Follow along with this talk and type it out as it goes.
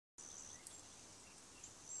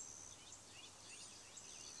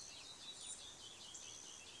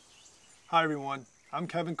Hi everyone, I'm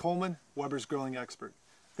Kevin Coleman, Weber's grilling expert.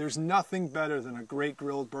 There's nothing better than a great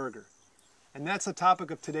grilled burger. And that's the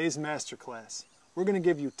topic of today's masterclass. We're going to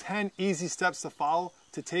give you 10 easy steps to follow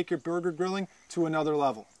to take your burger grilling to another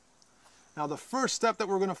level. Now the first step that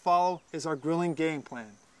we're going to follow is our grilling game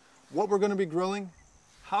plan. What we're going to be grilling,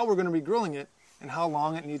 how we're going to be grilling it, and how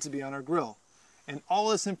long it needs to be on our grill. And all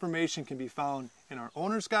this information can be found in our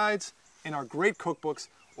owner's guides, in our great cookbooks,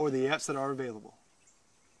 or the apps that are available.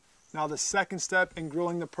 Now the second step in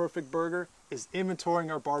grilling the perfect burger is inventorying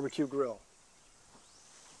our barbecue grill.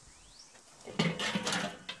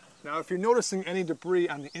 Now if you're noticing any debris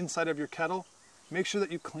on the inside of your kettle, make sure that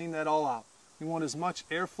you clean that all out. You want as much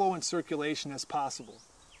airflow and circulation as possible.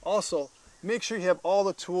 Also, make sure you have all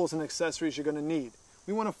the tools and accessories you're going to need.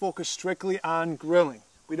 We want to focus strictly on grilling.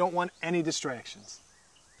 We don't want any distractions.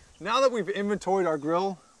 Now that we've inventoried our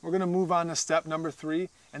grill, we're going to move on to step number 3,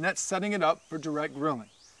 and that's setting it up for direct grilling.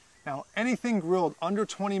 Now, anything grilled under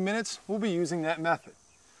 20 minutes, we'll be using that method.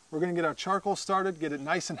 We're going to get our charcoal started, get it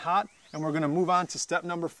nice and hot, and we're going to move on to step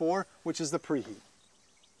number 4, which is the preheat.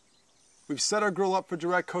 We've set our grill up for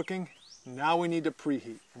direct cooking. Now we need to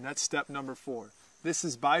preheat, and that's step number 4. This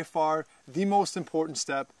is by far the most important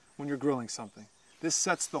step when you're grilling something. This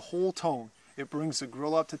sets the whole tone. It brings the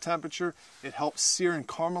grill up to temperature. It helps sear and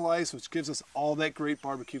caramelize, which gives us all that great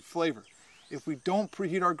barbecue flavor. If we don't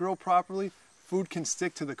preheat our grill properly, food can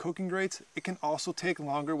stick to the cooking grates. It can also take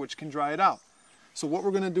longer, which can dry it out. So what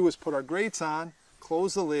we're going to do is put our grates on,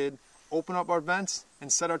 close the lid, open up our vents, and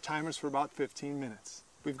set our timers for about 15 minutes.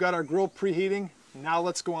 We've got our grill preheating. Now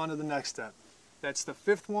let's go on to the next step. That's the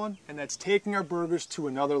 5th one, and that's taking our burgers to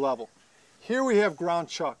another level. Here we have ground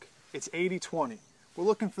chuck. It's 80-20. We're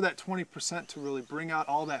looking for that 20% to really bring out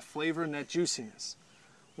all that flavor and that juiciness.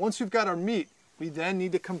 Once we've got our meat, we then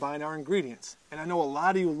need to combine our ingredients. And I know a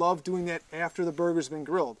lot of you love doing that after the burger's been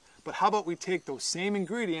grilled, but how about we take those same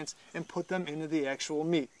ingredients and put them into the actual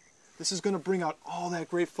meat? This is going to bring out all that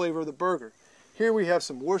great flavor of the burger. Here we have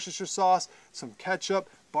some Worcestershire sauce, some ketchup,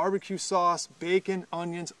 barbecue sauce, bacon,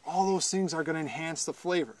 onions. All those things are going to enhance the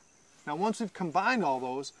flavor. Now once we've combined all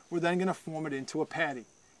those, we're then going to form it into a patty.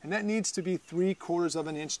 And that needs to be 3/4 of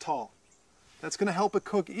an inch tall. That's going to help it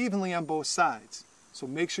cook evenly on both sides. So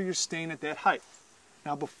make sure you're staying at that height.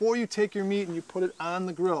 Now before you take your meat and you put it on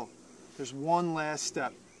the grill, there's one last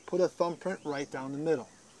step. Put a thumbprint right down the middle.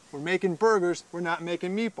 We're making burgers, we're not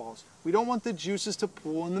making meatballs. We don't want the juices to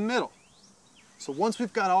pool in the middle. So once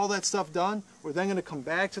we've got all that stuff done, we're then going to come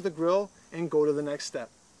back to the grill and go to the next step.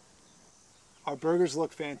 Our burgers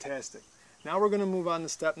look fantastic. Now we're going to move on to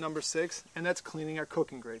step number 6, and that's cleaning our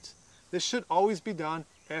cooking grates. This should always be done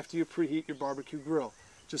after you preheat your barbecue grill.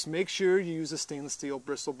 Just make sure you use a stainless steel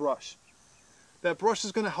bristle brush. That brush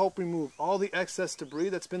is going to help remove all the excess debris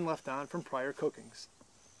that's been left on from prior cookings.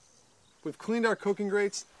 We've cleaned our cooking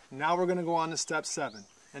grates. Now we're going to go on to step 7,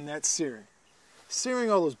 and that's searing. Searing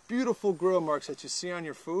all those beautiful grill marks that you see on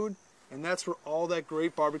your food, and that's where all that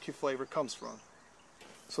great barbecue flavor comes from.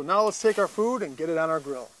 So now let's take our food and get it on our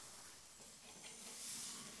grill.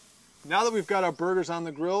 Now that we've got our burgers on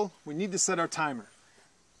the grill, we need to set our timer.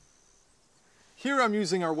 Here I'm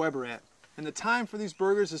using our Weber app, and the time for these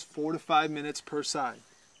burgers is 4 to 5 minutes per side.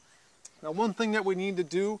 Now one thing that we need to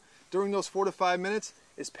do during those 4 to 5 minutes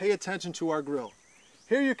is pay attention to our grill.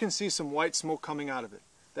 Here you can see some white smoke coming out of it.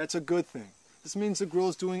 That's a good thing. This means the grill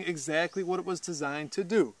is doing exactly what it was designed to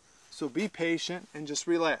do. So be patient and just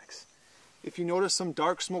relax. If you notice some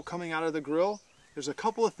dark smoke coming out of the grill, there's a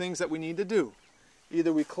couple of things that we need to do.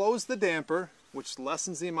 Either we close the damper, which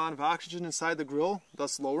lessens the amount of oxygen inside the grill,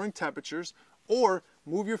 thus lowering temperatures, or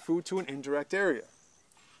move your food to an indirect area.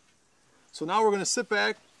 So now we're going to sit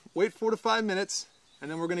back, wait 4 to 5 minutes, and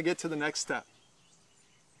then we're going to get to the next step.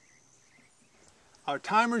 Our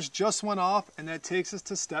timers just went off, and that takes us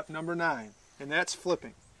to step number 9, and that's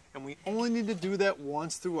flipping. And we only need to do that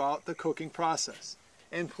once throughout the cooking process.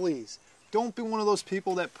 And please, don't be one of those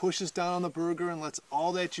people that pushes down on the burger and lets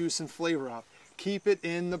all that juice and flavor out. Keep it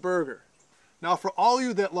in the burger. Now for all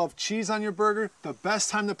you that love cheese on your burger, the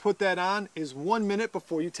best time to put that on is 1 minute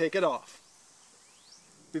before you take it off.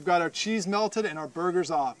 We've got our cheese melted and our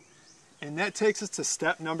burgers off. And that takes us to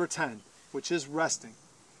step number 10, which is resting.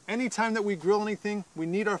 Anytime that we grill anything, we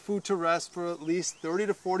need our food to rest for at least 30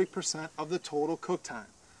 to 40% of the total cook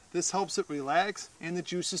time. This helps it relax and the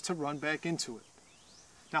juices to run back into it.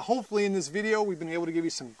 Now hopefully in this video we've been able to give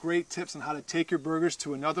you some great tips on how to take your burgers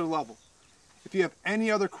to another level. If you have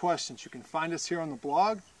any other questions, you can find us here on the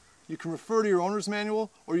blog. You can refer to your owner's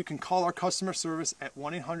manual, or you can call our customer service at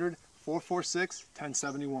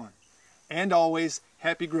 1-800-446-1071. And always,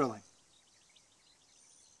 happy grilling.